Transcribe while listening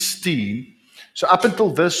16. So up until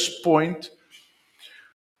this point,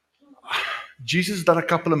 Jesus has done a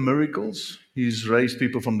couple of miracles. He's raised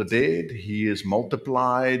people from the dead. He has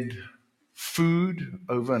multiplied food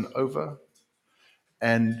over and over.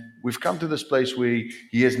 And we've come to this place where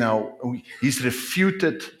he's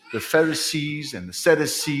refuted the Pharisees and the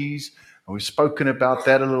Sadducees. And we've spoken about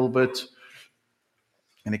that a little bit.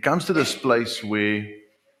 And he comes to this place where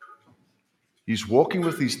he's walking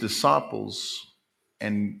with his disciples,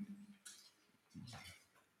 and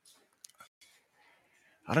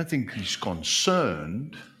I don't think he's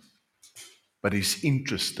concerned, but he's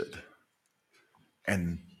interested.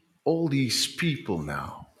 And all these people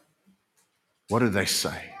now, what do they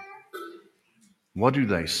say? What do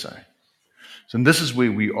they say? So this is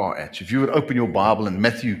where we are at. If you would open your Bible in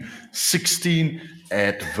Matthew 16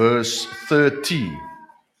 at verse 13.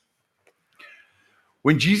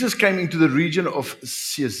 When Jesus came into the region of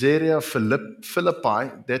Caesarea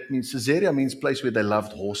Philippi, that means Caesarea means place where they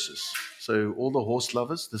loved horses. So all the horse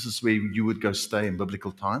lovers, this is where you would go stay in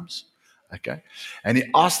biblical times. Okay. And he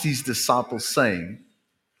asked his disciples saying,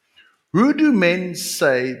 "Who do men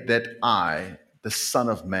say that I, the Son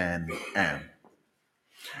of Man, am?"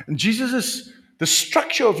 And the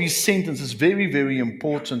structure of his sentence is very, very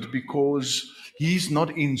important because he's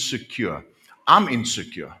not insecure. I'm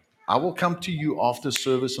insecure. I will come to you after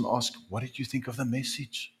service and ask, what did you think of the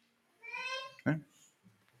message? Okay?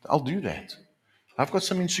 I'll do that. I've got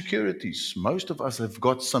some insecurities. Most of us have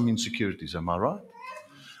got some insecurities. Am I right?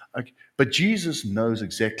 Okay. But Jesus knows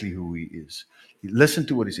exactly who he is. Listen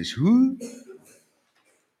to what he says. Who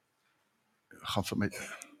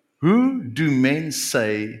do men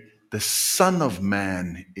say the Son of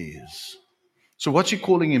Man is? So what's he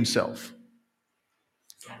calling himself?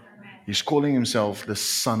 He's calling himself the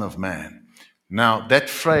Son of Man. Now, that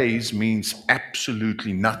phrase means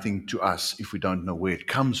absolutely nothing to us if we don't know where it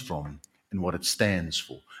comes from and what it stands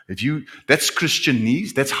for. That's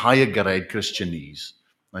Christianese, that's higher grade Christianese.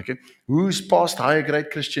 Okay? Who's past higher grade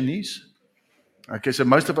Christianese? Okay, so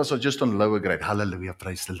most of us are just on lower grade. Hallelujah,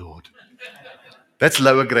 praise the Lord. That's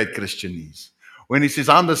lower grade Christianese. When he says,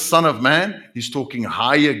 I'm the Son of Man, he's talking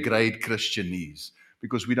higher grade Christianese,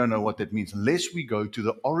 because we don't know what that means unless we go to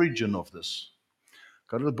the origin of this.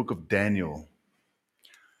 Go to the book of Daniel.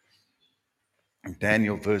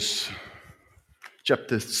 Daniel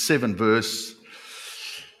chapter 7, verse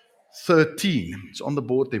 13. It's on the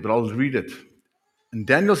board there, but I'll read it. And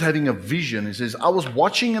Daniel's having a vision. He says, I was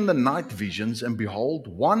watching in the night visions, and behold,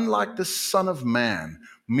 one like the Son of Man,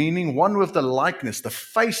 meaning one with the likeness, the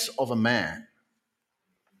face of a man,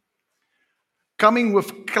 coming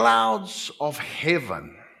with clouds of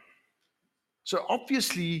heaven. So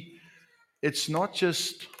obviously, it's not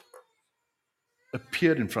just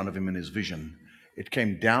appeared in front of him in his vision. It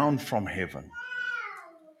came down from heaven.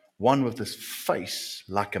 One with this face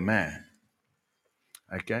like a man.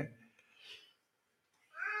 Okay?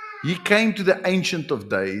 He came to the Ancient of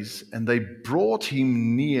Days, and they brought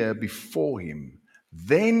him near before him.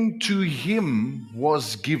 Then to him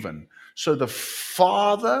was given. So the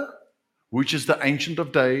Father, which is the Ancient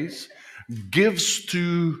of Days, gives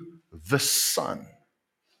to the Son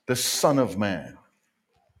of Man,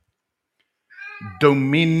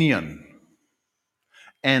 dominion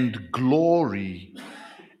and glory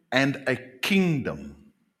and a kingdom.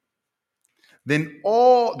 Then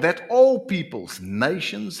all peoples,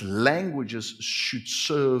 nations, languages should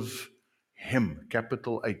serve him.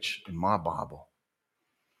 Capital H in my Bible.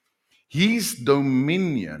 His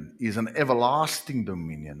dominion is an everlasting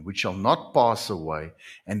dominion which shall not pass away,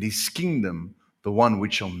 and his kingdom the one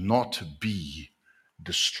which shall not be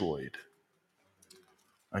destroyed.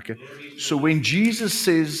 Okay. So when Jesus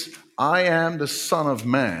says, I am the Son of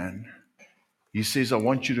Man, he says, I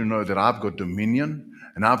want you to know that I've got dominion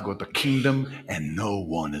and I've got the kingdom and no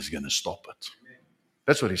one is going to stop it.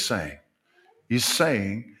 That's what he's saying. He's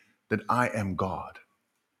saying that I am God.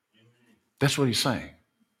 That's what he's saying.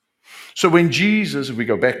 So when Jesus, if we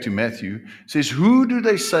go back to Matthew, says, who do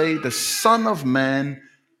they say the Son of Man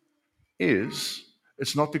is?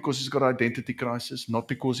 It's not because he's got an identity crisis, not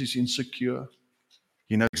because he's insecure.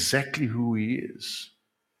 He knows exactly who he is.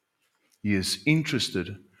 He is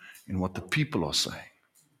interested in what the people are saying.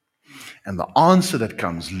 And the answer that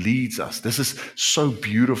comes leads us. This is so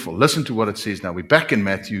beautiful. Listen to what it says now. We're back in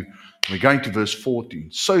Matthew. We're going to verse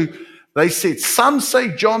 14. So they said, some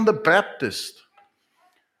say John the Baptist.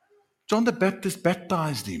 John the Baptist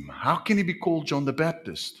baptized him. How can he be called John the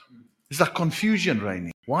Baptist? It's like confusion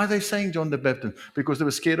reigning. Why are they saying John the Baptist? Because they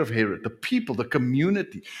were scared of Herod. The people, the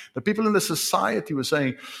community, the people in the society were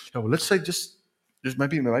saying, oh, let's say just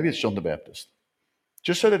maybe it's John the Baptist.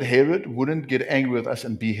 Just so that Herod wouldn't get angry with us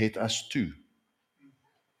and behead us too.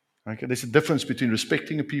 Okay, there's a difference between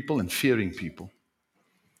respecting a people and fearing people.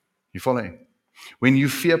 You following? When you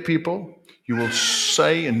fear people, you will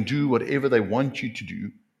say and do whatever they want you to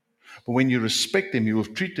do. But when you respect them, you will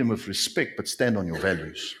treat them with respect, but stand on your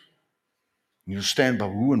values. You'll stand by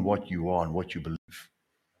who and what you are and what you believe.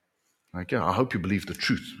 Okay, I hope you believe the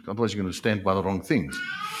truth. Otherwise, you're going to stand by the wrong things.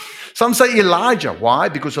 Some say Elijah. Why?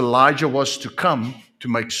 Because Elijah was to come to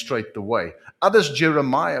make straight the way. Others,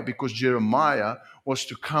 Jeremiah, because Jeremiah was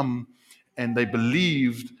to come and they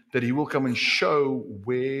believed that he will come and show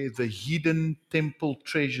where the hidden temple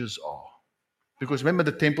treasures are. Because remember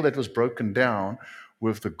the temple that was broken down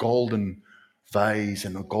with the golden vase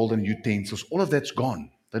and the golden utensils, all of that's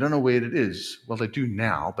gone. They don't know where it is. Well, they do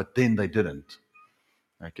now, but then they didn't.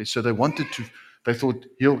 Okay, so they thought,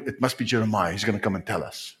 it must be Jeremiah. He's going to come and tell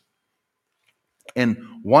us. And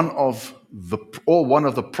one of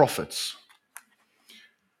the prophets.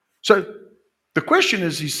 So the question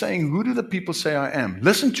is, he's saying, who do the people say I am?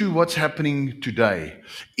 Listen to what's happening today.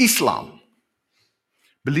 Islam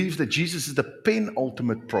believes that Jesus is the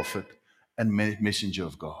penultimate prophet and messenger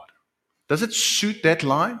of God. Does it suit that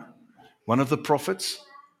line? One of the prophets?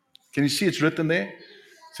 Can you see it's written there?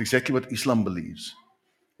 It's exactly what Islam believes.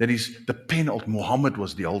 That is the penultimate. Muhammad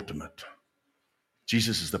was the ultimate.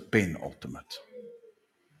 Jesus is the penultimate.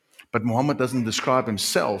 But Muhammad doesn't describe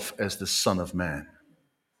himself as the Son of Man.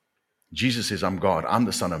 Jesus says, I'm God, I'm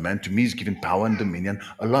the Son of Man. To me, he's given power and dominion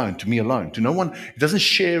alone, to me alone. To no one, he doesn't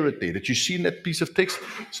share it there. That you see in that piece of text,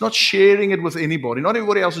 it's not sharing it with anybody. Not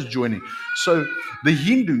everybody else is joining. So the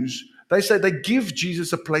Hindus, they say they give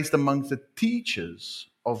Jesus a place amongst the teachers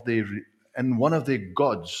of and one of their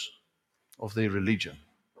gods of their religion.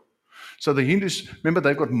 So the Hindus, remember,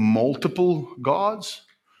 they've got multiple gods.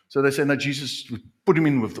 So they say, no, Jesus, put him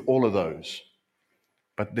in with all of those.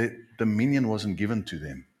 But the dominion wasn't given to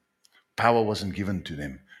them. Power wasn't given to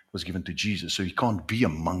them. It was given to Jesus. So he can't be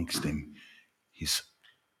amongst them. He's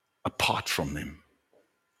apart from them.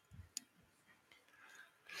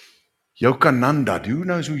 Yogananda. Who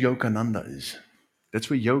knows who Yogananda is? That's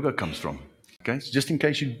where yoga comes from. Okay, so just in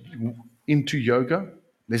case you're into yoga,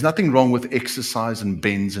 there's nothing wrong with exercise and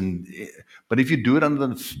bends, but if you do it under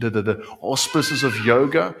the auspices of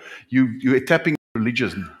yoga, you're tapping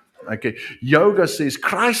religion. Okay, yoga says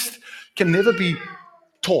Christ can never be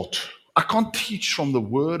taught. I can't teach from the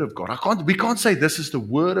Word of God. We can't say this is the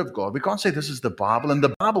Word of God. We can't say this is the Bible. And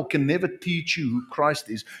the Bible can never teach you who Christ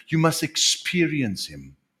is. You must experience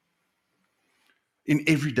Him in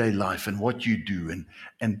everyday life and what you do.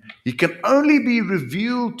 And He can only be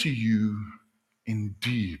revealed to you in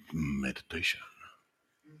deep meditation.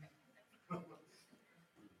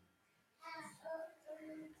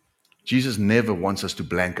 Jesus never wants us to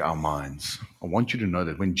blank our minds. I want you to know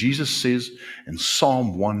that when Jesus says in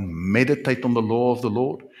Psalm 1, meditate on the law of the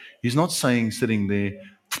Lord, He's not saying sitting there,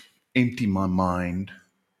 empty my mind,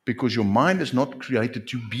 because your mind is not created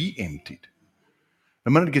to be emptied. The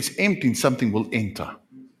minute it gets emptied, something will enter.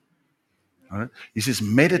 All right? He says,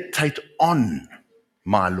 meditate on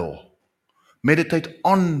my law. Meditate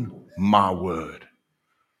on my word.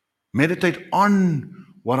 Meditate on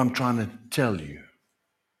what I'm trying to tell you.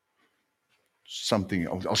 Something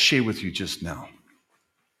I'll share with you just now.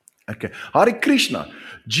 Okay. Hare Krishna.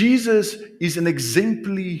 Jesus is an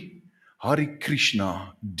exemplary Hare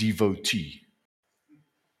Krishna devotee.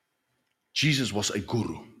 Jesus was a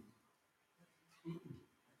guru.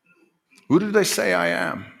 Who do they say I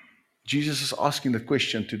am? Jesus is asking the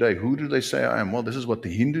question today. Who do they say I am? Well, this is what the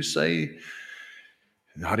Hindus say.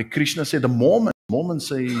 Hare Krishna said the Mormons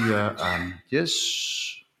say,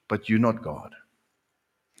 yes, but you're not God.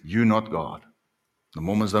 You're not God. The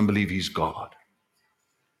Mormons don't believe He's God.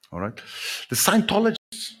 All right? The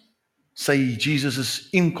Scientologists say Jesus is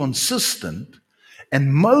inconsistent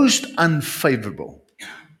and most unfavorable.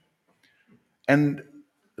 And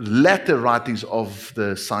latter writings of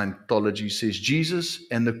the Scientology says Jesus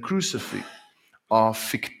and the crucifix are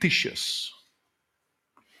fictitious.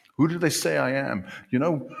 Who do they say I am? You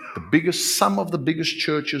know, some of the biggest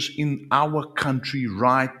churches in our country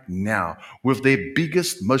right now, with their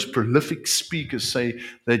biggest, most prolific speakers, say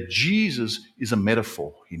that Jesus is a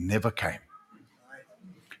metaphor. He never came.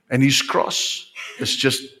 And His cross is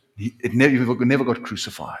just, He never got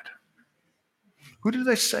crucified. Who do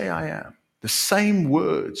they say I am? The same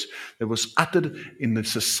words that was uttered in the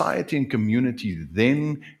society and community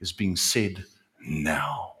then is being said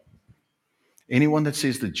now. Anyone that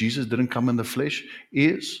says that Jesus didn't come in the flesh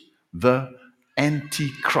is the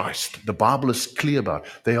antichrist. The Bible is clear about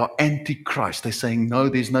it. They are antichrist. They're saying, no,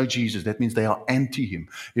 there's no Jesus. That means they are anti him.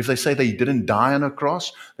 If they say that he didn't die on a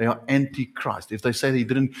cross, they are antichrist. If they say that he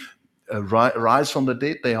didn't rise from the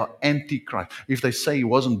dead, they are antichrist. If they say he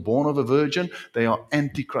wasn't born of a virgin, they are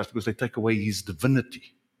antichrist because they take away his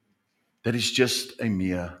divinity. That is just a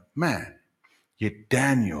mere man. Yet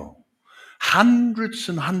Daniel, hundreds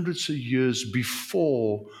and hundreds of years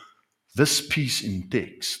before this piece in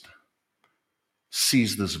text,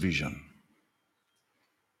 sees this vision.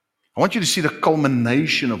 I want you to see the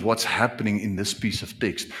culmination of what's happening in this piece of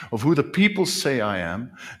text, of who the people say I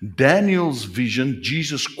am. Daniel's vision,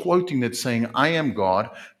 Jesus quoting that, saying, I am God,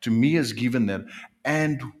 to me is given that,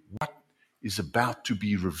 and what is about to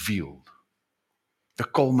be revealed. The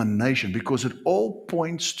culmination, because it all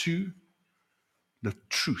points to the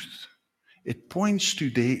truth. It points to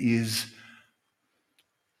there is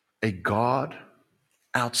a God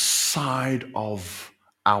outside of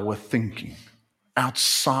our thinking,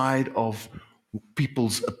 outside of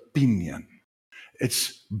people's opinion.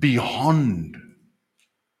 It's beyond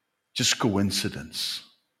just coincidence.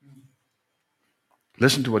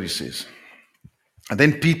 Listen to what he says. And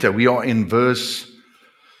then Peter, we are in verse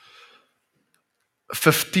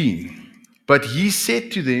 15. But he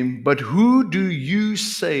said to them, but who do you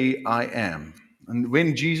say I am? And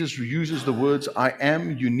when Jesus uses the words I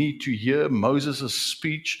am, you need to hear Moses'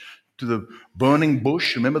 speech to the burning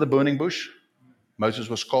bush. Remember the burning bush? Moses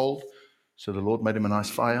was cold, so the Lord made him a nice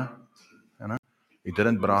fire. You know, he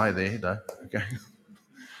didn't braai there, though. Okay.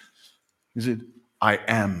 He said, I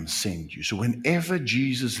am sent you. So whenever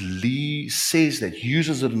Jesus says that,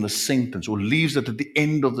 uses it in a sentence, or leaves it at the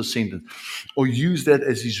end of the sentence, or use that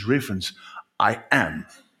as his reference, I am.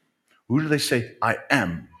 Who do they say, I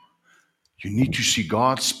am? You need to see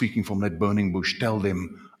God speaking from that burning bush. Tell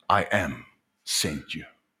them, I am sent you.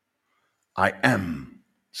 I am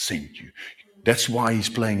sent you. That's why he's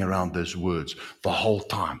playing around those words the whole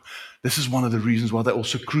time. This is one of the reasons why they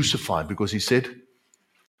also crucified, because he said,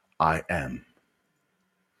 I am.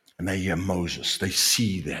 And they hear Moses. They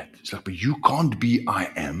see that. It's like, but you can't be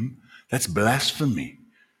I am. That's blasphemy.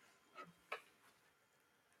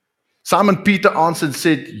 Simon Peter answered and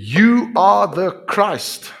said, you are the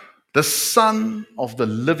Christ, the Son of the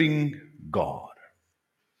living God.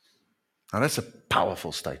 Now that's a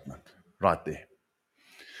powerful statement right there.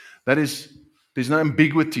 That is, there's no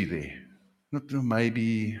ambiguity there. Not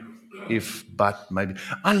maybe, if, but, maybe.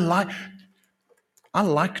 I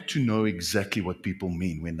like to know exactly what people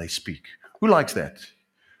mean when they speak. Who likes that?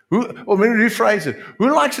 Or let me rephrase it.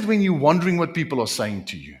 Who likes it when you're wondering what people are saying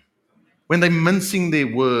to you? When they're mincing their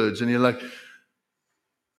words and you're like,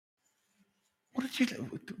 what did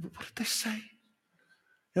they say?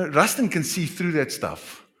 You know, Rustin can see through that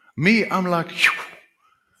stuff. Me, I'm like, phew.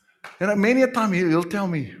 You know, many a time he'll tell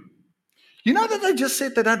me, you know that they just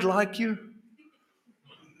said they don't like you?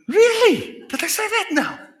 Really? Did they say that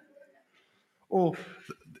now?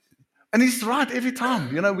 And he's right every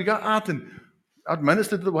time. You know, we go out and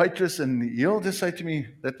administer to the waitress, and he'll just say to me,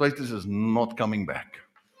 that waitress is not coming back.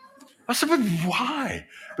 I said, but why?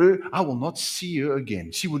 I will not see her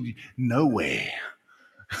again. She would be nowhere.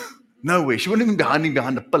 Nowhere. She wasn't even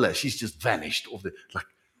behind the pillar. She's just vanished like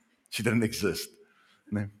she didn't exist.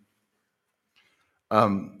 No.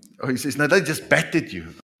 He says, no, they just batted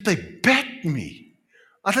you. They bat me.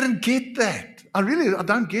 I didn't get that. I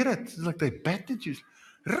don't get it. It's like they batted you.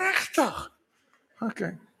 Regtig.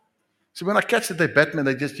 Okay. So when I catch that they bat me,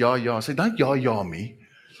 they just ja. I say, don't ja me.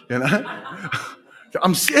 You know?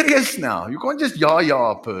 I'm serious now. You can't just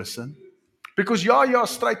ja a person. Because ja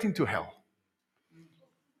straight into hell.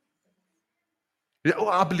 Yeah, oh,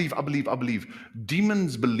 I believe.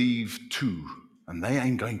 Demons believe too, and they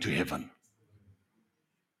ain't going to heaven.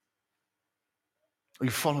 Are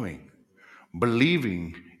you following?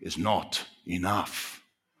 Believing is not enough.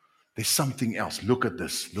 There's something else. Look at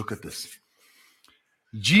this.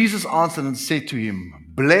 Jesus answered and said to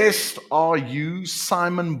him, blessed are you,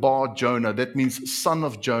 Simon Bar Jonah. That means son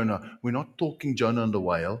of Jonah. We're not talking Jonah and the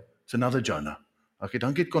whale. It's another Jonah. Okay,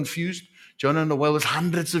 don't get confused. Jonah and the whale was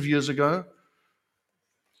hundreds of years ago.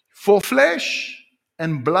 For flesh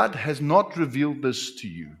and blood has not revealed this to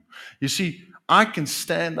you. You see, I can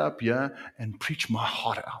stand up here and preach my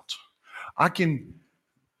heart out. I can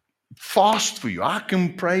fast for you. I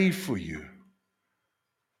can pray for you.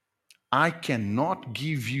 I cannot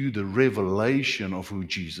give you the revelation of who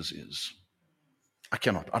Jesus is. I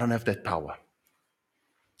cannot. I don't have that power.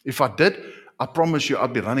 If I did, I promise you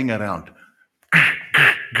I'd be running around.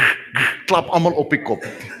 Klap almal op die kop.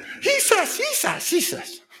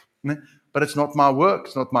 Jesus. Nee? But it's not my work,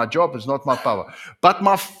 it's not my job, it's not my power. But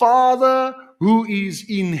my Father who is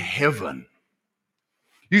in heaven.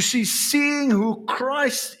 You see, seeing who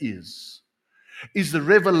Christ is the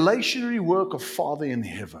revelationary work of Father in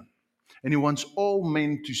heaven. And He wants all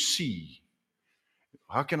men to see.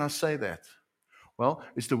 How can I say that? Well,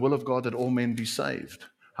 it's the will of God that all men be saved.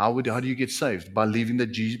 How do you get saved? By believing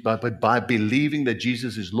that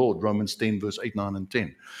Jesus is Lord. Romans 10, verse 8, 9, and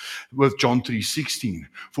 10. With John 3:16.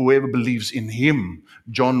 For whoever believes in Him.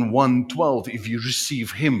 John 1:12. If you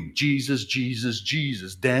receive Him. Jesus, Jesus,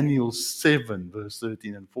 Jesus. Daniel 7, verse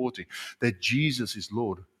 13 and 14. That Jesus is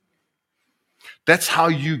Lord. That's how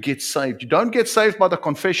you get saved. You don't get saved by the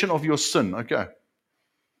confession of your sin, okay?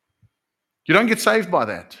 You don't get saved by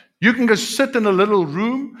that. You can go sit in a little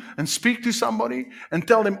room and speak to somebody and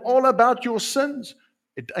tell them all about your sins.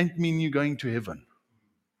 It ain't mean you're going to heaven.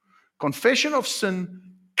 Confession of sin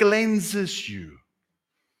cleanses you.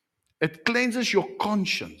 It cleanses your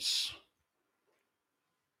conscience.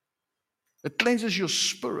 It cleanses your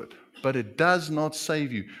spirit, but it does not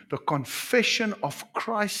save you. The confession of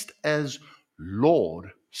Christ as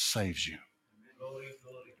Lord saves you.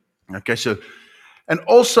 Okay, so, and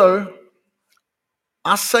also,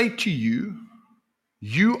 I say to you,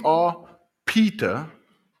 you are Peter,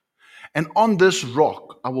 and on this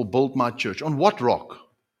rock I will build my church. On what rock?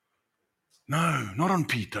 No, not on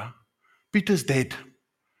Peter. Peter's dead.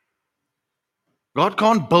 God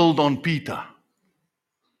can't build on Peter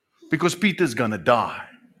because Peter's going to die.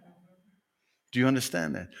 Do you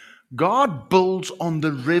understand that? God builds on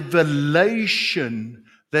the revelation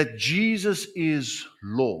that Jesus is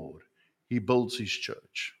Lord. He builds His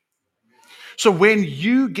church. So when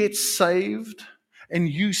you get saved and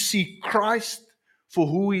you see Christ for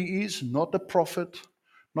who He is, not a prophet,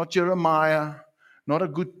 not Jeremiah, not a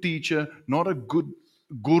good teacher, not a good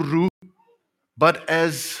guru, but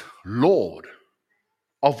as Lord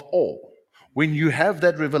of all. When you have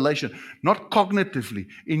that revelation, not cognitively,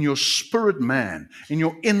 in your spirit man, in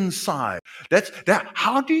your inside,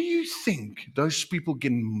 how do you think those people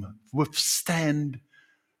can withstand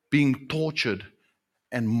being tortured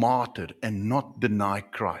and martyred and not deny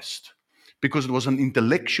Christ? Because it was an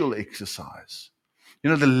intellectual exercise. You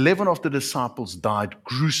know, the 11 of the disciples died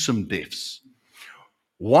gruesome deaths.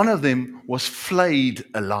 One of them was flayed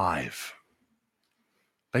alive.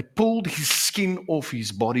 They pulled his skin off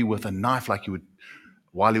his body with a knife like you would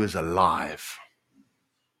while he was alive.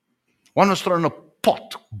 One was thrown in a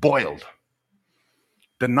pot, boiled.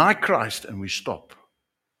 Deny Christ and we stop.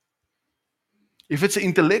 If it's an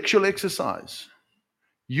intellectual exercise,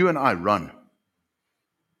 you and I run.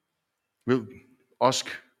 We'll ask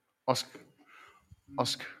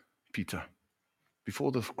Peter,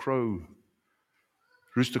 before the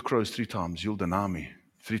rooster crows 3 times, you'll deny me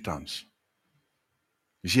 3 times.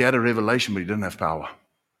 You see, he had a revelation, but he didn't have power.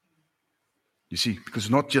 You see, because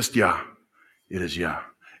it's not just it is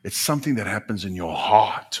It's something that happens in your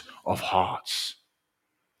heart of hearts.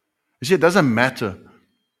 You see, it doesn't matter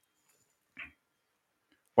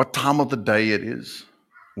what time of the day it is,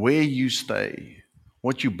 where you stay,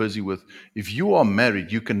 what you're busy with. If you are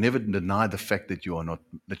married, you can never deny the fact that you're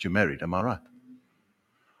married. Am I right?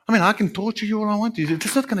 I mean, I can torture you all I want to.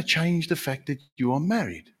 It's not going to change the fact that you are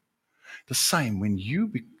married. The same, when you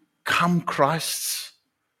become Christ's,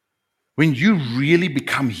 when you really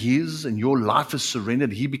become His and your life is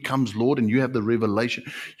surrendered, He becomes Lord and you have the revelation,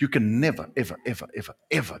 you can never, ever, ever, ever,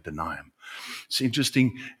 ever deny Him. It's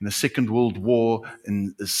interesting, in the Second World War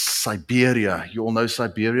in Siberia, you all know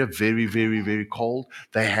Siberia, very, very, very cold.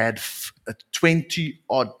 They had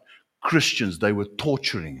 20-odd Christians they were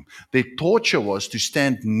torturing. Their torture was to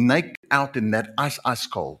stand naked out in that ice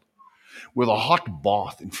cold with a hot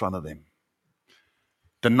bath in front of them.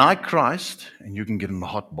 Deny Christ and you can get in the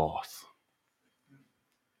hot bath.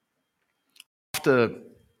 After,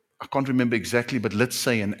 I can't remember exactly, but let's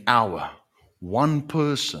say an hour, one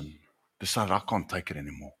person decided, I can't take it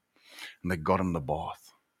anymore. And they got in the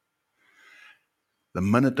bath. The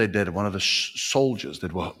minute they did, one of the soldiers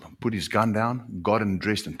that put his gun down, got him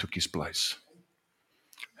dressed and took his place.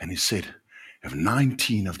 And he said, if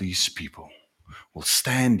 19 of these people will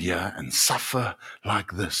stand here and suffer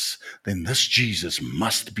like this, then this Jesus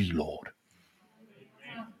must be Lord.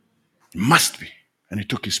 Must be. And he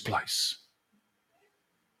took his place.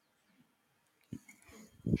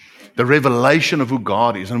 The revelation of who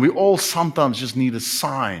God is. And we all sometimes just need a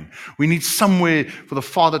sign. We need somewhere for the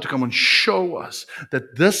Father to come and show us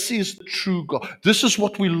that this is the true God. This is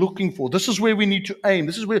what we're looking for. This is where we need to aim.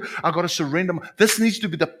 This is where I got to surrender. This needs to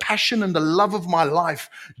be the passion and the love of my life.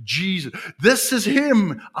 Jesus. This is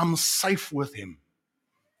Him. I'm safe with Him.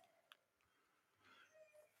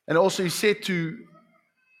 And also he said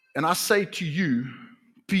and I say to you,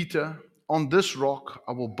 Peter, on this rock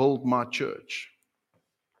I will build my church.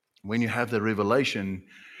 When you have the revelation,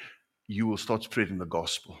 you will start spreading the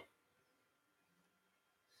gospel.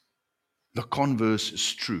 The converse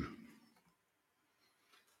is true.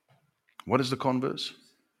 What is the converse?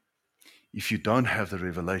 If you don't have the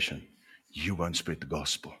revelation, you won't spread the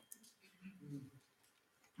gospel.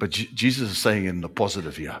 But Jesus is saying in the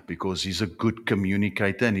positive here because he's a good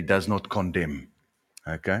communicator and he does not condemn.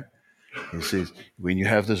 Okay? He says, when you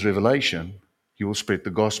have this revelation, you will spread the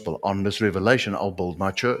gospel. On this revelation, I'll build my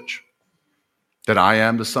church. That I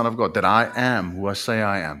am the Son of God. That I am who I say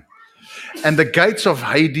I am. And the gates of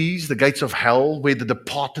Hades, the gates of hell, where the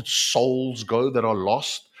departed souls go that are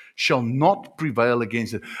lost, shall not prevail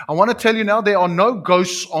against it. I want to tell you now, there are no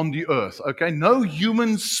ghosts on the earth. Okay? No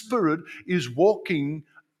human spirit is walking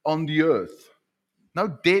on the earth. No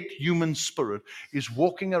dead human spirit is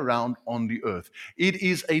walking around on the earth. It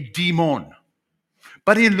is a demon.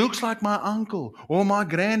 But he looks like my uncle or my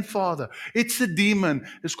grandfather. It's a demon.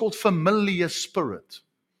 It's called familiar spirit.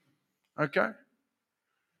 Okay?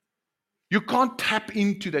 You can't tap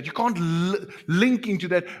into that. You can't link into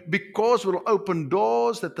that because it will open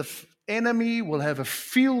doors that the enemy will have a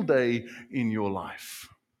field day in your life.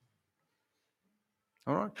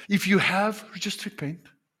 All right? If you have, just repent.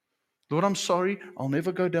 Lord, I'm sorry. I'll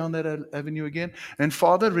never go down that avenue again. And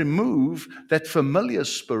Father, remove that familiar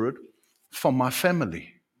spirit from my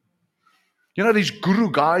family. You know these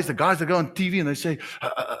guru guys, the guys that go on TV and they say,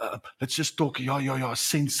 let's just talk, I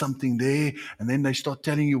sense something there. And then they start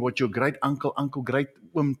telling you what your great uncle, great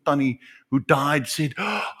Tannie who died said,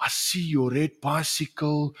 I see your red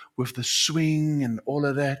bicycle with the swing and all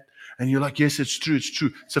of that. And you're like, yes, it's true.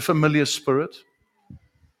 It's a familiar spirit.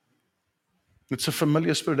 It's a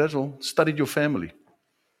familiar spirit, that's all. Studied your family.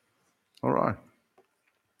 All right.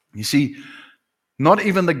 You see, not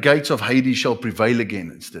even the gates of Hades shall prevail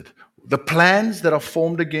against it. The plans that are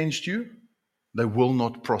formed against you, they will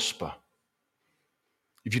not prosper.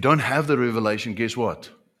 If you don't have the revelation, guess what?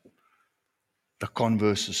 The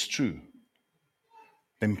converse is true.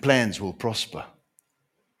 Then plans will prosper.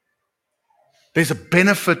 There's a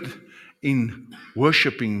benefit in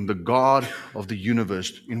worshiping the God of the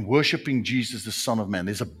universe, in worshiping Jesus, the Son of Man.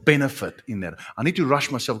 There's a benefit in that. I need to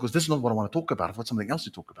rush myself because this is not what I want to talk about. I've got something else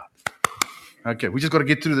to talk about. Okay, we just got to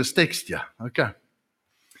get through this text here. Okay.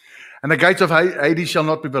 And the gates of Hades shall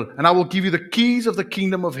not prevail. And I will give you the keys of the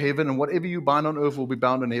kingdom of heaven, and whatever you bind on earth will be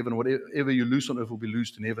bound in heaven, whatever you loose on earth will be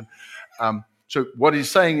loosed in heaven. So what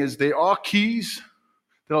he's saying is there are keys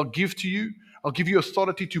that I'll give to you. I'll give you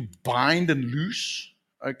authority to bind and loose.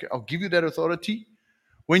 Okay, I'll give you that authority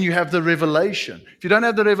when you have the revelation. If you don't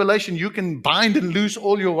have the revelation, you can bind and loose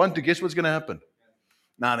all you want to. Guess what's going to happen?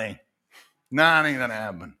 Nothing. Nothing going to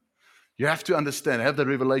happen. You have to understand, have the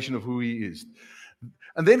revelation of who he is.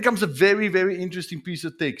 And then comes a very, very interesting piece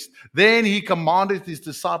of text. Then he commanded his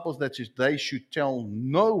disciples that they should tell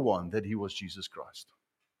no one that he was Jesus Christ.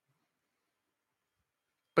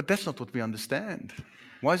 But that's not what we understand.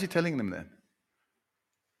 Why is he telling them that?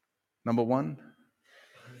 Number one,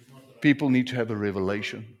 people need to have a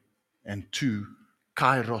revelation. And two,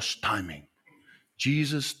 kairos timing.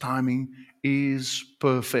 Jesus' timing is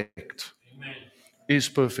perfect. Amen. Is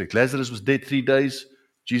perfect. Lazarus was dead 3 days.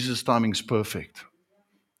 Jesus' timing is perfect.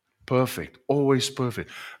 Perfect. Always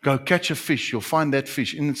perfect. Go catch a fish. You'll find that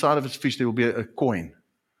fish. Inside of its fish, there will be a coin.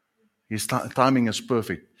 His timing is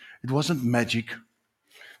perfect. It wasn't magic.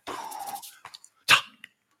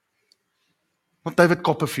 Not David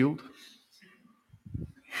Copperfield.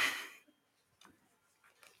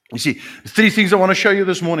 You see, 3 things I want to show you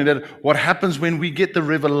this morning, that what happens when we get the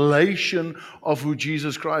revelation of who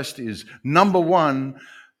Jesus Christ is. Number one,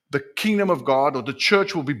 the kingdom of God or the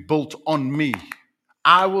church will be built on me.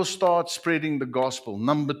 I will start spreading the gospel.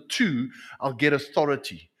 Number 2, I'll get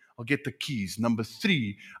authority. I'll get the keys. Number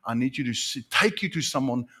 3, I need you to take you to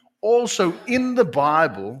someone also in the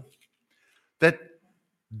Bible that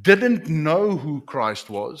didn't know who Christ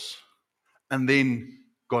was and then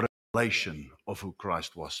got a revelation of who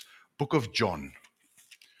Christ was. Book of John.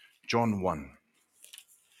 John 1.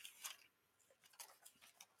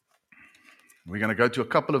 We're going to go to a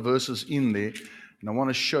couple of verses in there. And I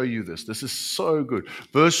want to show you this. This is so good.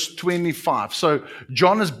 Verse 25. So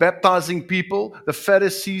John is baptizing people. The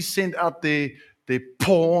Pharisees sent out their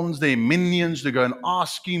pawns, their minions to go and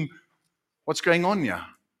ask him what's going on here.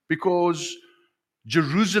 Because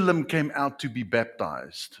Jerusalem came out to be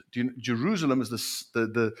baptized. Jerusalem is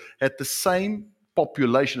had the same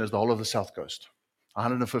population as the whole of the South Coast.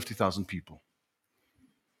 150,000 people.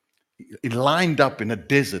 It lined up in a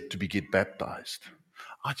desert to get baptized.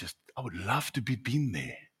 I would love to be been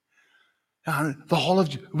there.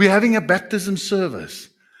 We're having a baptism service,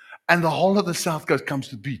 and the whole of the South Coast comes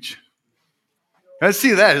to the beach. I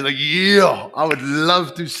see that. It's like, yeah, I would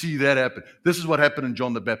love to see that happen. This is what happened in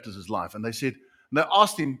John the Baptist's life. And they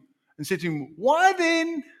asked him and said to him, why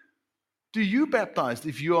then do you baptize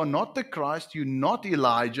if you are not the Christ, you're not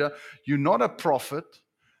Elijah, you're not a prophet,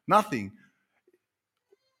 nothing?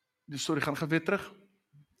 Sorry, gaan we weer terug.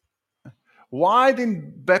 Why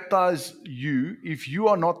then baptize you if you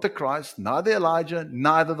are not the Christ, neither Elijah,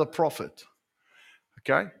 neither the prophet?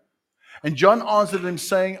 Okay? And John answered him,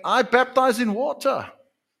 saying, I baptize in water.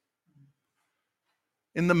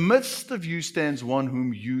 In the midst of you stands one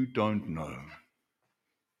whom you don't know.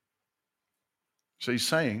 So he's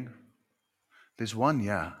saying, there's one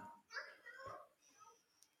here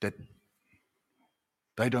that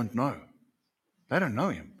they don't know. They don't know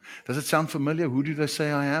him. Does it sound familiar? Who do they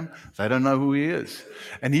say I am? They don't know who he is.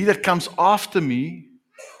 And he that comes after me,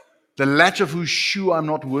 the latch of whose shoe I'm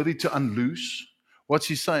not worthy to unloose, what's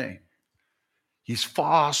he saying? He's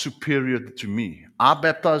far superior to me. I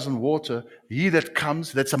baptize in water. He that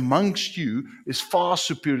comes, that's amongst you, is far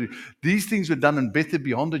superior. These things were done in Bethel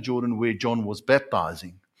beyond the Jordan where John was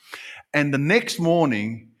baptizing. And the next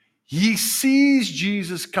morning, he sees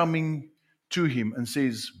Jesus coming to him and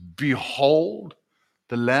says, behold,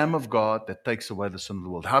 the Lamb of God that takes away the sin of the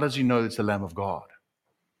world. How does he know it's the Lamb of God?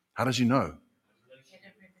 How does he know?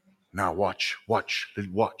 Now watch.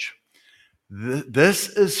 This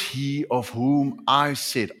is he of whom I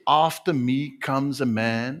said, after me comes a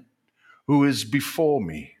man who is before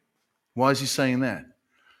me. Why is he saying that?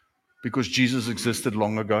 Because Jesus existed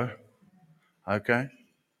long ago. Okay?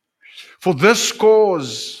 For this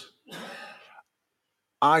cause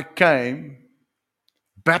I came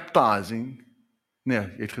baptizing. Nee,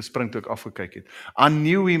 jy het gespring toe ek afgekyk het. I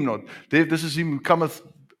knew him not. This is him who cometh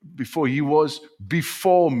before. He was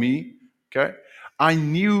before me. Okay? I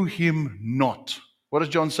knew him not. What is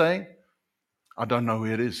John saying? I don't know who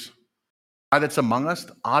it is. Guy that's among us,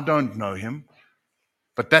 I don't know him.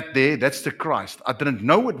 But that's the Christ. I didn't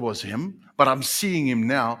know it was him, but I'm seeing him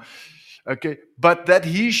now. Okay, but that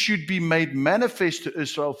he should be made manifest to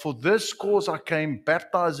Israel. For this cause I came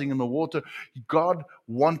baptizing in the water. God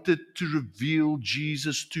wanted to reveal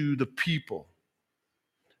Jesus to the people.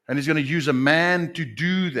 And he's going to use a man to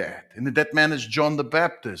do that. And that man is John the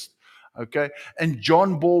Baptist. Okay, and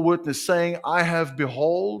John bore witness, saying, I have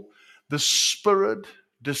behold the Spirit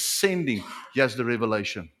descending. Here's the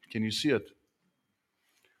revelation. Can you see it?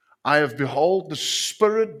 I have behold the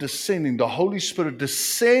Spirit descending, the Holy Spirit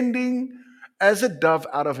descending as a dove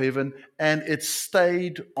out of heaven, and it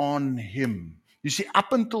stayed on him. You see,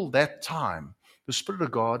 up until that time, the Spirit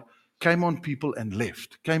of God came on people and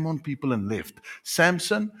left.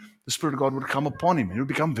 Samson, the Spirit of God would come upon him, and he would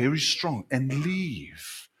become very strong and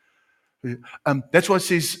leave. That's why it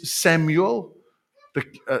says Samuel,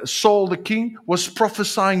 Saul the king, was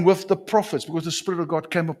prophesying with the prophets because the Spirit of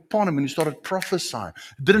God came upon him and he started prophesying.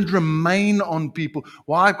 It didn't remain on people.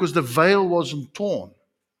 Why? Because the veil wasn't torn.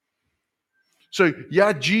 So,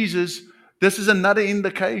 Jesus, this is another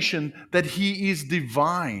indication that he is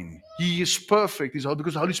divine. He is perfect.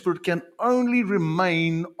 Because the Holy Spirit can only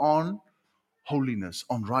remain on holiness,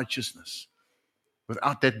 on righteousness,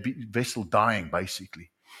 without that vessel dying,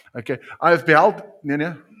 basically. Okay, I have beheld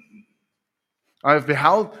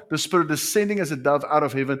the Spirit descending as a dove out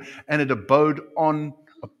of heaven, and it abode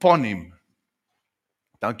upon him.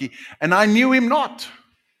 Dankie. And I knew him not.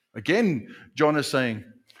 Again, John is saying,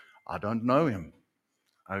 I don't know him.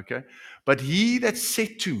 Okay, but he that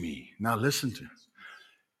said to me, now listen to him.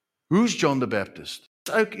 Who's John the Baptist?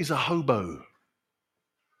 This oak is a hobo.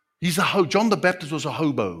 John the Baptist was a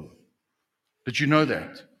hobo. Did you know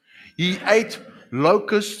that? He ate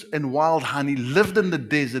locusts and wild honey, lived in the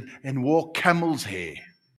desert, and wore camel's hair.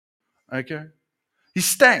 Okay? He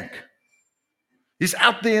stank. He's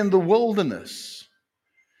out there in the wilderness.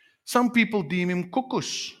 Some people deem him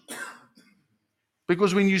cuckoos.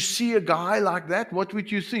 Because when you see a guy like that, what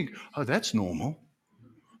would you think? Oh, that's normal.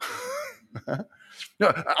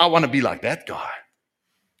 No, I want to be like that guy.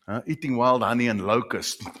 Eating wild honey and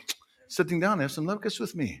locusts. Sitting down, have some locusts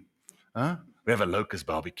with me. We have a locust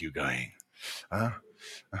barbecue going. A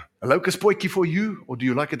locust potjie for you, or do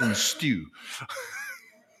you like it in stew?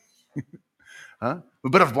 A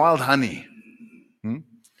bit of wild honey. There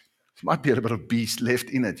might be a bit of beast left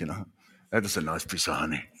in it, That is a nice piece of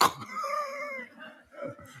honey.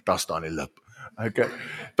 That's on his lip. Okay.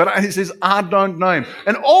 But he says, I don't know him.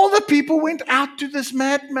 And all the people went out to this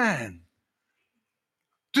madman.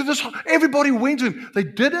 Everybody went to him. They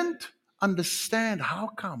didn't understand how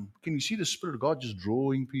come. Can you see the Spirit of God just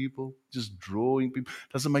drawing people? Just drawing people.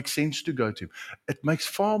 Doesn't make sense to go to him. It makes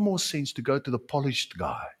far more sense to go to the polished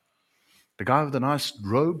guy. The guy with the nice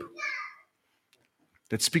robe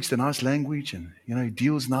that speaks the nice language and, he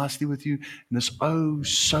deals nicely with you and is oh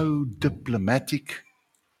so diplomatic.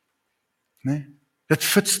 That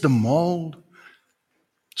fits the mold.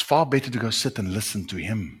 It's far better to go sit and listen to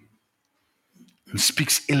him. And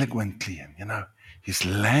speaks eloquently, and his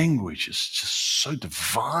language is just so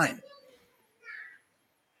divine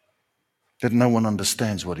that no one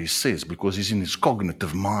understands what he says because he's in his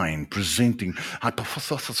cognitive mind presenting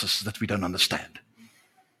hypotheses that we don't understand.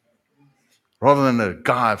 Rather than a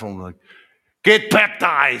guy from like, get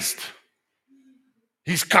baptized.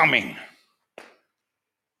 He's coming.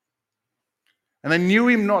 And they knew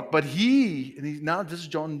him not, but now this is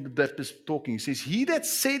John the Baptist talking. He says, he that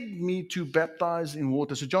sent me to baptize in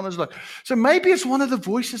water. So John is like, so maybe it's one of the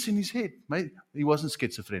voices in his head. Maybe he wasn't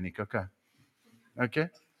schizophrenic, okay.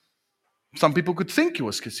 Some people could think he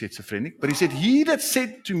was schizophrenic, but he said, he that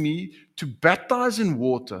said to me to baptize in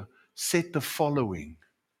water said the following,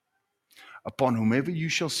 upon whomever you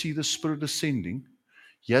shall see the Spirit descending.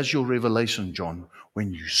 Here's your revelation, John.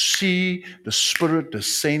 When you see the Spirit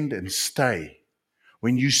descend and stay,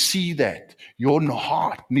 when you see that, your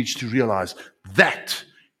heart needs to realize that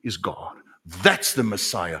is God. That's the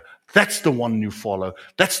Messiah. That's the one you follow.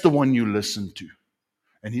 That's the one you listen to.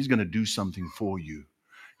 And he's going to do something for you.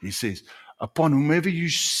 He says, upon whomever you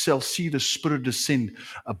shall see the Spirit descend,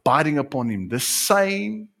 abiding upon him, the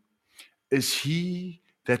same is he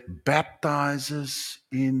that baptizes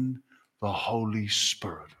in the Holy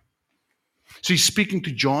Spirit. So he's speaking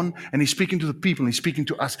to John, and he's speaking to the people, and he's speaking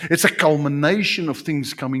to us. It's a culmination of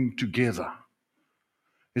things coming together.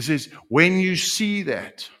 He says, when you see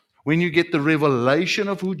that, when you get the revelation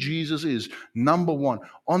of who Jesus is, number one,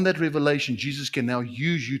 on that revelation, Jesus can now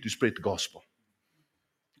use you to spread the gospel,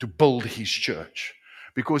 to build his church,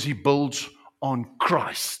 because he builds on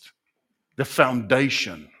Christ, the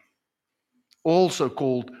foundation, also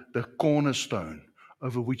called the cornerstone,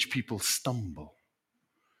 over which people stumble.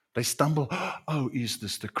 They stumble, oh, is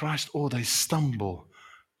this the Christ? Or they stumble,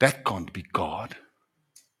 that can't be God.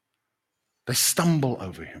 They stumble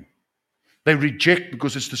over him. They reject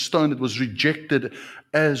because it's the stone that was rejected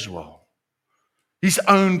as well. His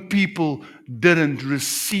own people didn't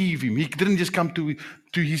receive him. He didn't just come to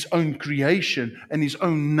his own creation and his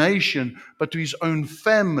own nation, but to his own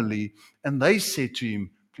family. And they said to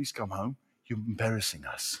him, please come home. You're embarrassing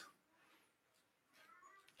us.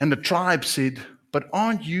 And the tribe said, but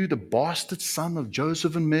aren't you the bastard son of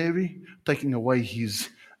Joseph and Mary, taking away his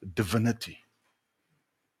divinity?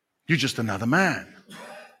 You're just another man.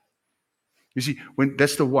 You see,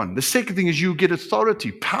 that's the one. The second thing is you get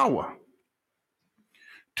authority, power,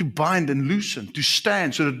 to bind and loosen, to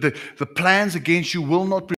stand, so that the plans against you will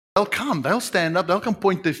not prevail. They'll come, they'll stand up, they'll come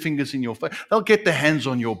point their fingers in your face, they'll get their hands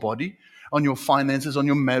on your body, on your finances, on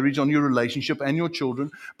your marriage, on your relationship and your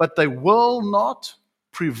children, but they will not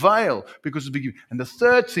prevail because of the beginning. And the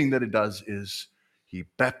third thing that it does is he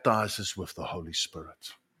baptizes with the Holy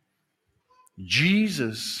Spirit.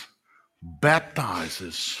 Jesus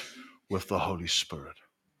baptizes with the Holy Spirit.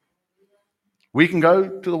 We can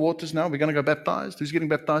go to the waters now. We're going to go baptized. Who's getting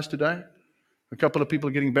baptized today? A couple of people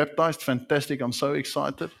are getting baptized. Fantastic. I'm so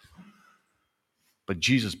excited. But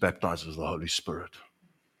Jesus baptizes the Holy Spirit.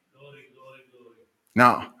 Glory, glory, glory.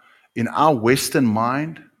 Now, in our Western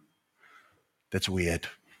mind, that's weird.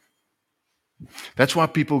 That's why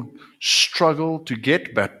people struggle to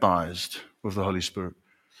get baptized with the Holy Spirit,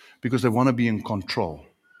 because they want to be in control.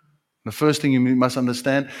 The first thing you must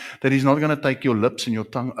understand, that he's not going to take your lips and your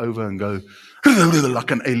tongue over and go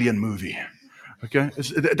like an alien movie. Okay?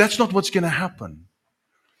 That's not what's going to happen.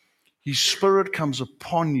 His Spirit comes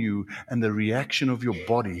upon you, and the reaction of your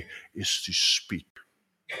body is to speak.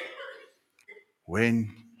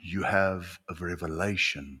 When you have a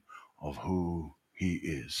revelation of who he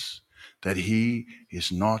is, that he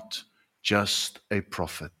is not just a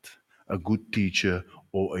prophet, a good teacher,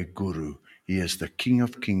 or a guru. He is the King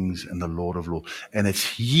of Kings and the Lord of Lords. And it's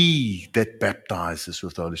he that baptizes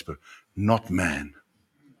with the Holy Spirit, not man.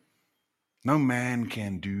 No man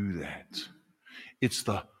can do that. It's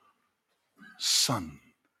the Son.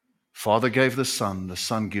 Father gave the Son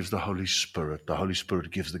gives the Holy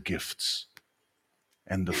Spirit gives the gifts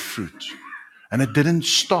and the fruit. And it didn't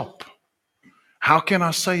stop. How can I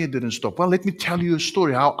say it didn't stop? Well, let me tell you a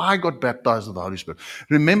story how I got baptized with the Holy Spirit.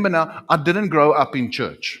 Remember now, I didn't grow up in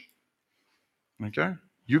church. Okay?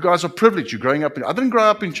 You guys are privileged. You're growing up I didn't grow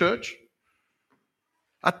up in church.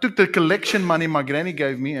 I took the collection money my granny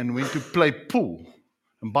gave me and went to play pool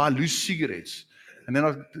and buy loose cigarettes. And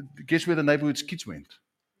then guess where the neighborhood's kids went?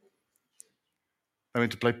 They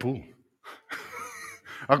went to play pool.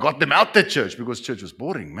 I got them out that church because church was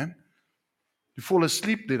boring, man. You fall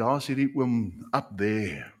asleep there, I said, up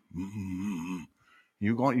there.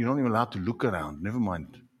 You're not even allowed to look around. Never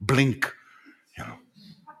mind. Blink. You know.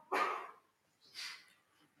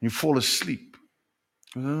 You fall asleep.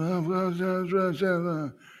 My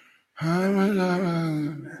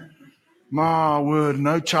word,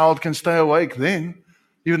 no child can stay awake then.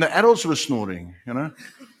 Even the adults were snoring, you know.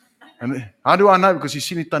 And how do I know? Because you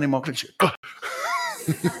see nie tannie maklik sê.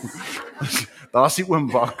 Daar's die oom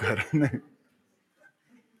wakker.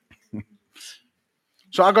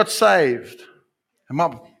 So I got saved. And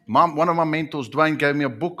one of my mentors, Dwayne, gave me a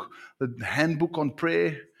book, the handbook on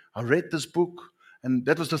prayer. I read this book. And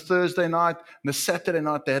that was the Thursday night. And the Saturday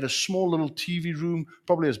night, they had a small little TV room,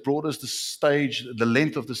 probably as broad as the stage, the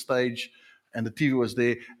length of the stage. And the TV was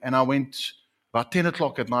there. And I went about 10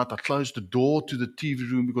 o'clock at night. I closed the door to the TV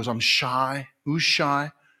room because I'm shy. Who's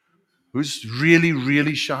shy? Who's really,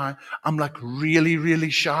 really shy? I'm like really, really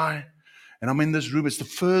shy. And I'm in this room. It's the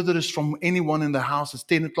furthest from anyone in the house. It's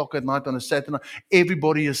 10 o'clock at night on a Saturday night.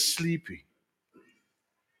 Everybody is sleeping.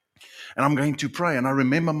 And I'm going to pray. And I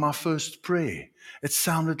remember my first prayer. It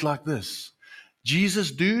sounded like this.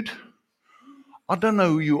 Jesus, dude, I don't know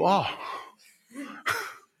who you are.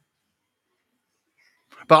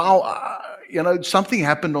 But something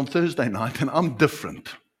happened on Thursday night and I'm different.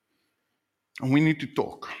 And we need to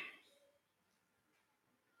talk.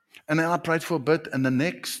 And then I prayed for a bit, and the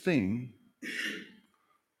next thing,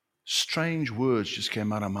 strange words just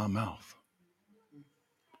came out of my mouth.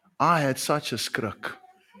 I had such a skrik.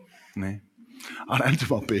 I ran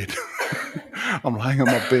to my bed. I'm lying on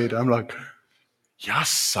my bed. I'm like, I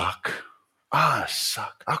suck. I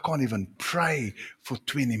can't even pray for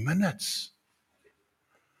 20 minutes.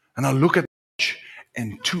 And I look at the watch,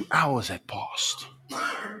 and 2 hours had passed.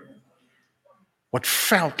 What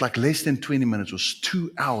felt like less than 20 minutes was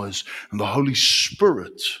 2 hours, and the Holy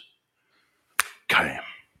Spirit came.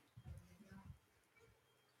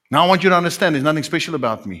 Now I want you to understand, there's nothing special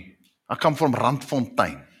about me. I come from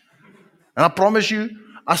Randfontein. And I promise you,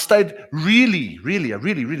 I stayed really.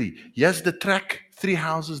 Yes, the track, 3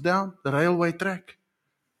 houses down, the railway track.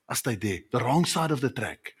 I stayed there, the wrong side of the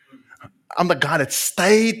track. I'm the guy that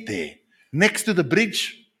stayed there, next to the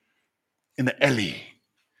bridge, in the alley.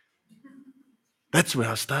 That's where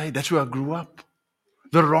I stayed. That's where I grew up.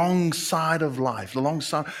 The wrong side of life. The wrong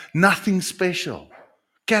side. Nothing special.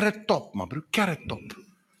 Carrot top, my bro. Carrot top.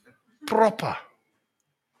 Proper.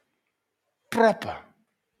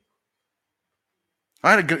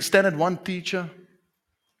 I had a standard one teacher.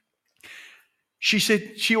 She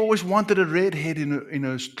said she always wanted a redhead in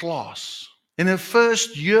her class. In her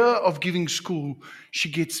first year of giving school, she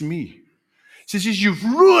gets me. She says, you've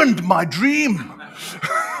ruined my dream.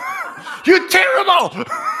 You're terrible.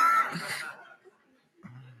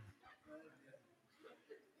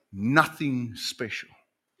 Nothing special.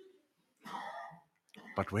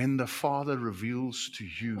 But when the Father reveals to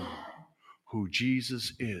you who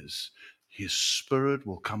Jesus is, His Spirit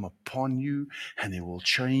will come upon you and He will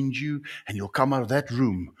change you, and you'll come out of that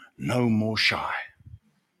room no more shy.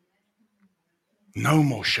 No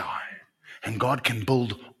more shy. And God can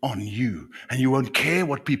build on you. And you won't care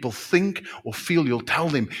what people think or feel. You'll tell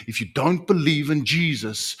them, if you don't believe in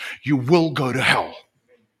Jesus, you will go to hell.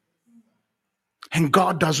 And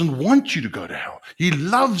God doesn't want you to go to hell. He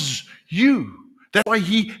loves you. That's why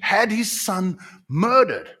He had His Son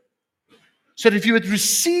murdered. So that if you would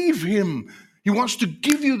receive Him, He wants to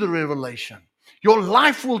give you the revelation. Your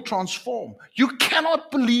life will transform. You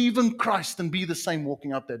cannot believe in Christ and be the same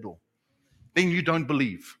walking out that door. Then you don't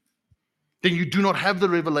believe. Then you do not have the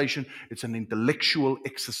revelation. It's an intellectual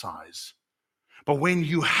exercise. But when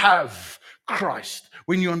you have Christ,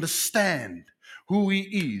 when you understand who He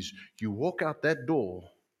is, you walk out that door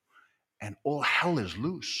and all hell is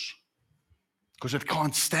loose. Because it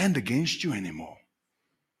can't stand against you anymore.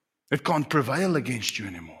 It can't prevail against you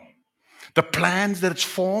anymore. The plans that it's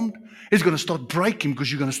formed is going to start breaking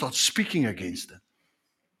because you're going to start speaking against it.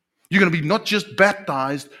 You're going to be not just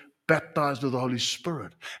baptized with the Holy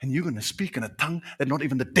Spirit. And you're going to speak in a tongue that not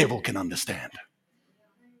even the devil can understand.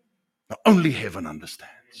 Now, only heaven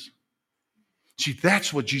understands. See,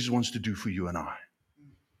 that's what Jesus wants to do for you and I.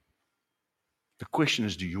 The question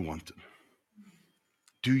is, do you want it?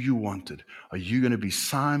 Do you want it? Are you going to be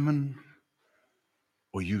Simon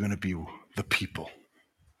or are you going to be the people?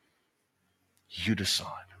 You decide.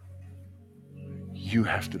 You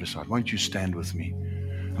have to decide. Why don't you stand with me?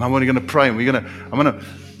 And I'm only going to pray, and I'm going to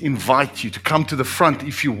invite you to come to the front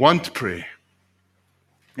if you want prayer.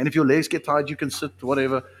 And if your legs get tired, you can sit,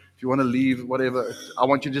 whatever. If you want to leave, whatever. I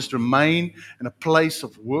want you to just remain in a place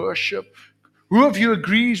of worship. Who of you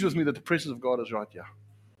agrees with me that the presence of God is right here?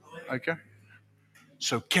 Okay?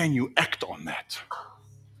 So can you act on that?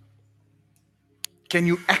 Can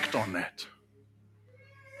you act on that?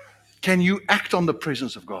 Can you act on the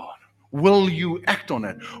presence of God? Will you act on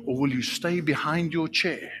it? Or will you stay behind your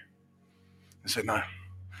chair and say, no,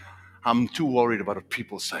 I'm too worried about what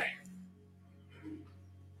people say?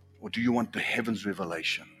 Or do you want the heavens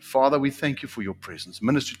revelation? Father, we thank you for your presence.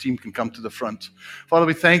 Ministry team can come to the front. Father,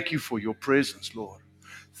 we thank you for your presence, Lord.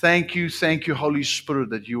 Thank you, Holy Spirit,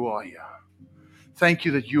 that you are here. Thank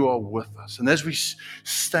you that you are with us. And as we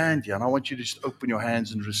stand here, and I want you to just open your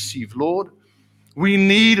hands and receive, Lord, we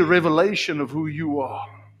need a revelation of who you are.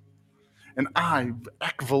 And I,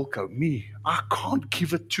 Volko, I can't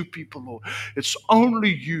give it to people, Lord. It's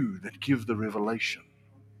only you that give the revelation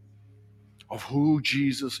of who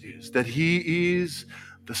Jesus is, that he is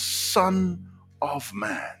the Son of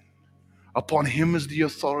Man. Upon him is the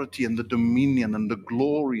authority and the dominion and the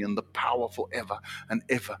glory and the power forever and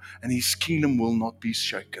ever. And his kingdom will not be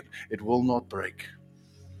shaken. It will not break.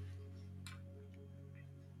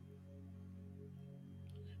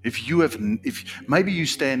 If maybe you're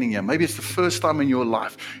standing here, maybe it's the first time in your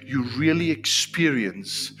life you really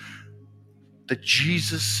experience that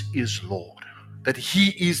Jesus is Lord, that he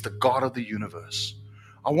is the God of the universe.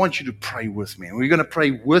 I want you to pray with me. And we're going to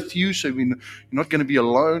pray with you, so you're not going to be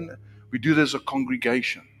alone. We do this as a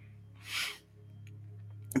congregation.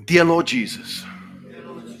 Dear Lord Jesus,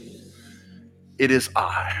 it is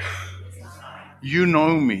I. You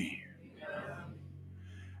know me.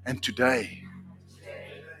 And today,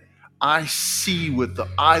 I see with the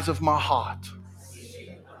eyes of my heart,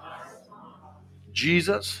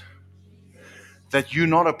 Jesus, that you're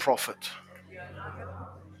not a prophet,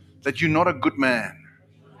 that you're not a good man,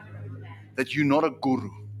 that you're not a guru,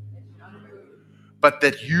 but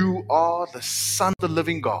that you are the Son of the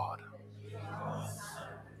living God,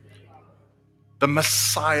 the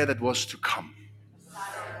Messiah that was to come.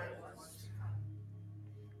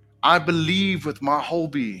 I believe with my whole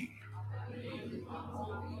being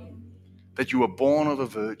that you were born of a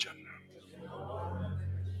virgin.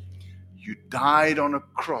 You died on a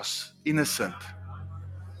cross, innocent,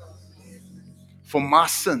 for my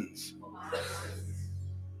sins,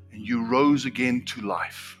 and you rose again to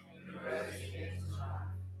life.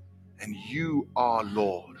 And you are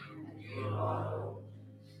Lord.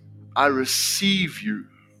 I receive you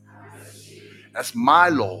as my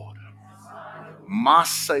Lord, my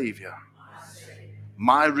Savior,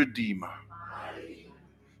 my Redeemer.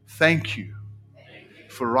 Thank you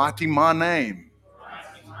for writing my name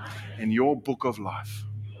in your book of life.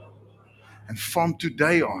 And from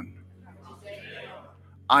today on,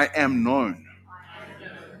 I am known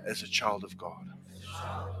as a child of God.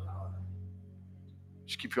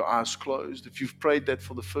 Just keep your eyes closed. If you've prayed that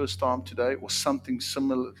for the first time today, or something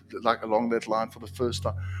similar, like along that line for the first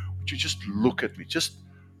time, would you just look at me? Just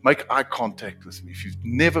make eye contact with me. If you've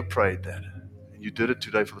never prayed that, and you did it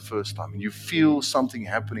today for the first time, and you feel something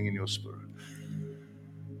happening in your spirit,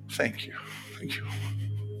 thank you. Thank you.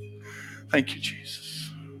 Thank you,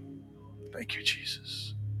 Jesus. Thank you,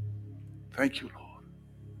 Jesus. Thank you, Lord.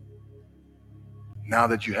 Now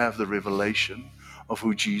that you have the revelation of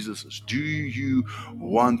who Jesus is, do you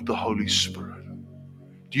want the Holy Spirit?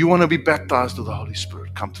 Do you want to be baptized with the Holy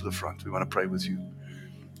Spirit? Come to the front. We want to pray with you.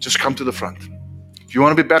 Just come to the front. If you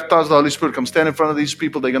want to be baptized with the Holy Spirit, come stand in front of these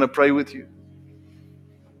people. They're going to pray with you.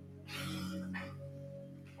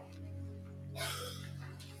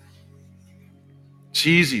 It's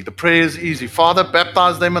easy. The prayer is easy. Father,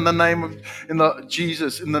 baptize them in the name of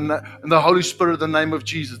Jesus, in the Holy Spirit, in the name of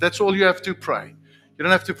Jesus. That's all you have to pray. You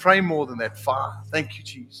don't have to pray more than that. Father, thank you,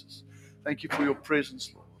 Jesus. Thank you for your presence,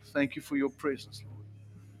 Lord. Thank you for your presence, Lord.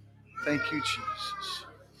 Thank you, Jesus.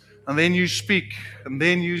 And then you speak, and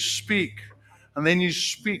then you speak, and then you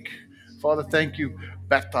speak. Father, thank you.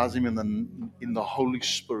 Baptize him in the Holy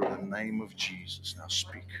Spirit in the name of Jesus. Now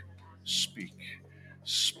speak, speak,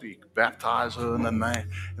 speak. Baptize her in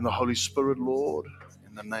the Holy Spirit, Lord,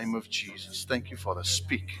 in the name of Jesus. Thank you, Father.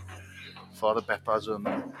 Speak. Father, baptize her in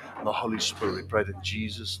the Holy Spirit. We pray in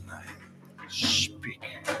Jesus' name. Speak,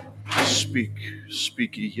 speak,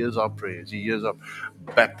 speak. He hears our prayers. He hears our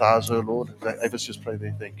baptize her, Lord. Let's just pray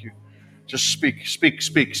there. Thank you. Just speak, speak,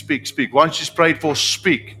 speak, speak, speak. Once she's prayed for,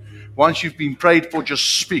 speak. Once you've been prayed for,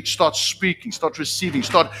 just speak. Start speaking, start receiving,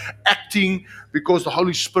 start acting, because the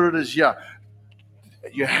Holy Spirit is here.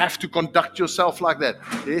 You have to conduct yourself like that.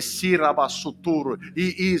 He is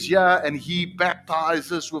here and He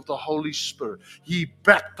baptizes with the Holy Spirit. He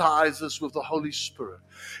baptizes with the Holy Spirit.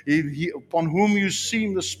 Upon whom you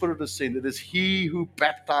seen the Spirit ascend, it is He who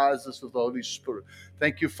baptizes with the Holy Spirit.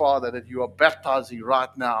 Thank you, Father, that you are baptizing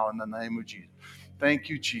right now in the name of Jesus. Thank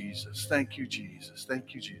you, Jesus. Thank you, Jesus.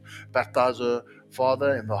 Thank you, Jesus. Baptize her,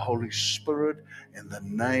 Father, in the Holy Spirit, in the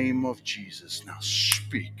name of Jesus. Now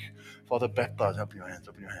speak. Father, baptize. Open your hands.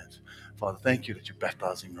 Open your hands. Father, thank you that you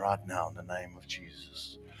baptize him right now in the name of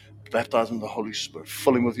Jesus. Baptize him in the Holy Spirit.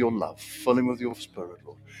 Fill him with your love. Fill him with your Spirit,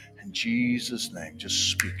 Lord. In Jesus' name,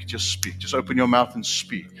 just speak. Just speak. Just open your mouth and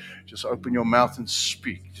speak. Just open your mouth and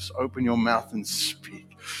speak. Just open your mouth and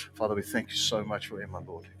speak. Father, we thank you so much for Emma,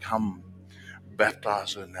 Lord. Come,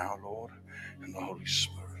 baptize her now, Lord, in the Holy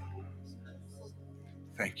Spirit.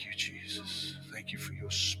 Thank you, Jesus. Thank you for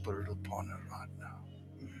your Spirit upon her right now.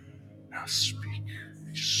 Now speak.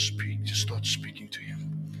 Just speak. Just start speaking to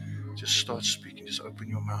him. Just start speaking. Just open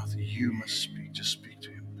your mouth. You must speak. Just speak to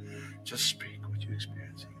him. Just speak what you're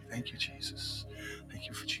experiencing. Thank you, Jesus. Thank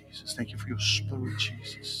you for Jesus. Thank you for your Spirit,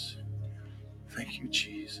 Jesus. Thank you,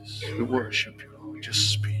 Jesus. We worship you, Lord. Just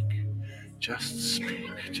speak. Just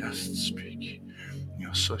speak. Just speak.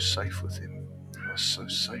 You're so safe with him. You are so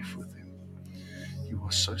safe with him. You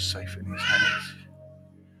are so safe in his hands.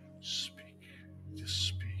 Speak. Just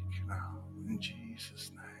speak now. In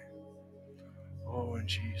Jesus' name. Oh, in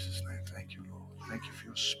Jesus' name. Thank you, Lord. Thank you for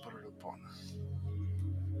your Spirit upon us.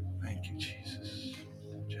 Thank you, Jesus.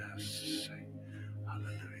 Just say,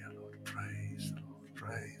 hallelujah, Lord. Praise the Lord.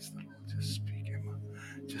 Praise the Lord. Just speak, Emma.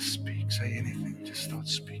 Just speak. Say anything. Just start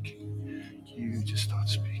speaking. You just start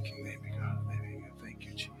speaking. There we go. There we go. Thank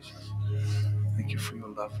you, Jesus. Thank you for your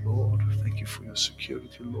love, Lord. Thank you for your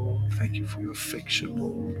security, Lord. Thank you for your affection,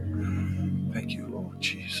 Lord. Thank you, Lord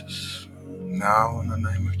Jesus. Now, in the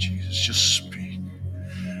name of Jesus, just speak.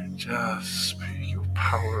 Just speak your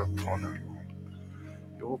power upon her, Lord.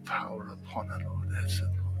 Your power upon her, Lord. That's it,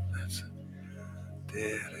 Lord. That's it.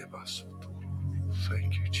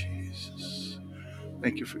 Thank you, Jesus.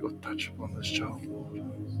 Thank you for your touch upon this child, Lord.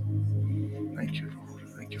 Thank you, Lord.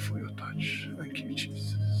 Thank you for your touch. Thank you,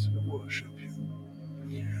 Jesus. We worship you.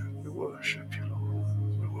 We worship you, Lord.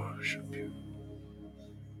 We worship you.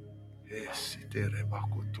 Yes, itere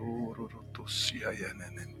bakuturu rutusia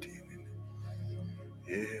yanenentini.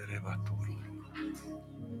 Ere baturu.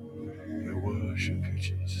 We worship you,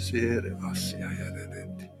 Jesus. Ere basia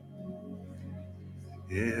yanenenti.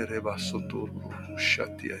 Ere basuturu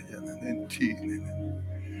shatia yanenentini.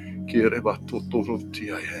 Kere batuturu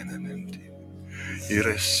tia yanenenti.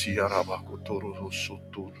 Ire siara bakuturu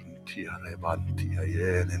suturu tia rebantia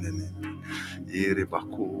yanenenti. Ere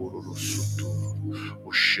bakuru suturu.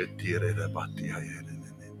 Ushetire rebatia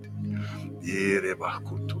yanenenti. Ere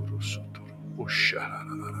bakuturu suturu.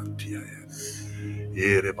 Usharararantia yanenenti.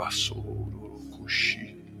 Ere basuru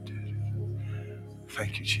kushi.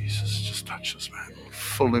 Thank you, Jesus. Just touch this man, Lord.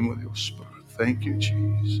 Fill him with your Spirit. Thank you,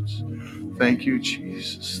 Jesus. Thank you,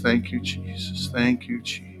 Jesus. Thank you, Jesus. Thank you,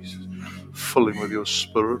 Jesus. Fill him with your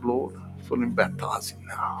Spirit, Lord. Fill him, baptize him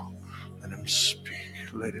now. Let him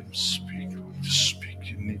speak. Let him speak. Just speak.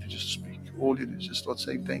 You need to just speak. All you need is just start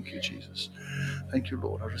saying, thank you, Jesus. Thank you,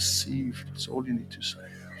 Lord. I receive. That's all you need to say.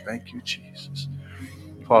 Thank you, Jesus.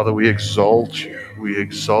 Father, we exalt you. We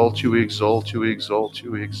exalt you. We exalt you. We exalt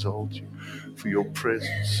you. We exalt you for your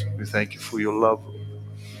presence. We thank you for your love.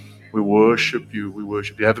 We worship you. We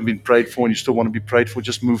worship you. You haven't been prayed for and you still want to be prayed for,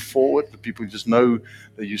 just move forward. The people just know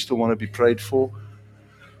that you still want to be prayed for.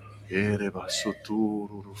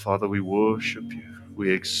 Father, we worship you.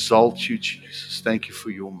 We exalt you, Jesus. Thank you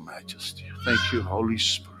for your majesty. Thank you, Holy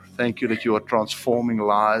Spirit. Thank you that you are transforming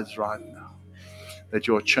lives right now, that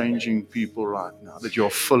you are changing people right now, that you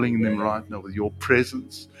are filling them right now with your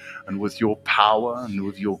presence and with your power and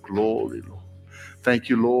with your glory, Lord. Thank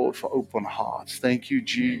you, Lord, for open hearts. Thank you,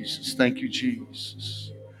 Jesus. Thank you,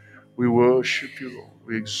 Jesus. We worship you, Lord.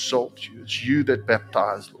 We exalt you. It's you that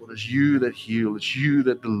baptize, Lord. It's you that heal. It's you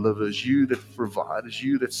that delivers. It's you that provides. It's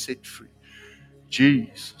you that set free.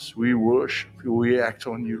 Jesus, we worship you. We act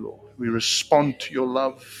on you, Lord. We respond to your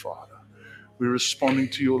love, Father. We're responding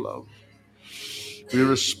to your love. We're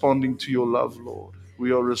responding to your love, Lord.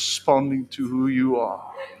 We are responding to who you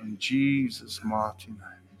are. In Jesus' mighty name.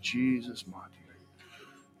 In Jesus' mighty name.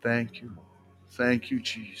 Thank you, Lord. Thank you,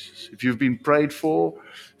 Jesus. If you've been prayed for,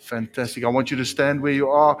 fantastic. I want you to stand where you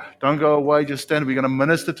are. Don't go away. Just stand. We're going to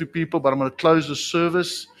minister to people, but I'm going to close the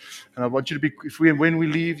service. And I want you to be, when we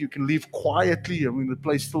leave, you can leave quietly. I'm going to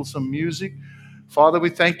play still some music. Father, we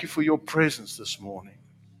thank you for your presence this morning.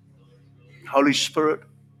 Holy Spirit,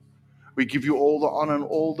 We give you all the honor and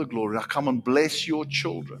all the glory. Now come and bless your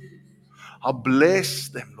children. I bless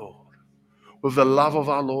them, Lord, with the love of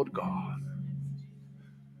our Lord God.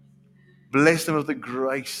 Bless them with the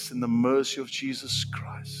grace and the mercy of Jesus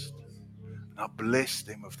Christ. And I bless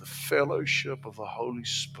them with the fellowship of the Holy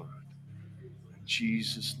Spirit. In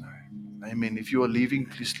Jesus' name. Amen. If you are leaving,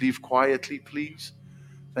 please leave quietly, please.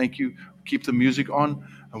 Thank you. Keep the music on,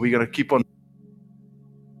 and we're going to keep on.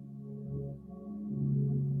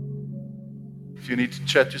 If you need to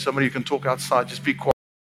chat to somebody, you can talk outside. Just be quiet.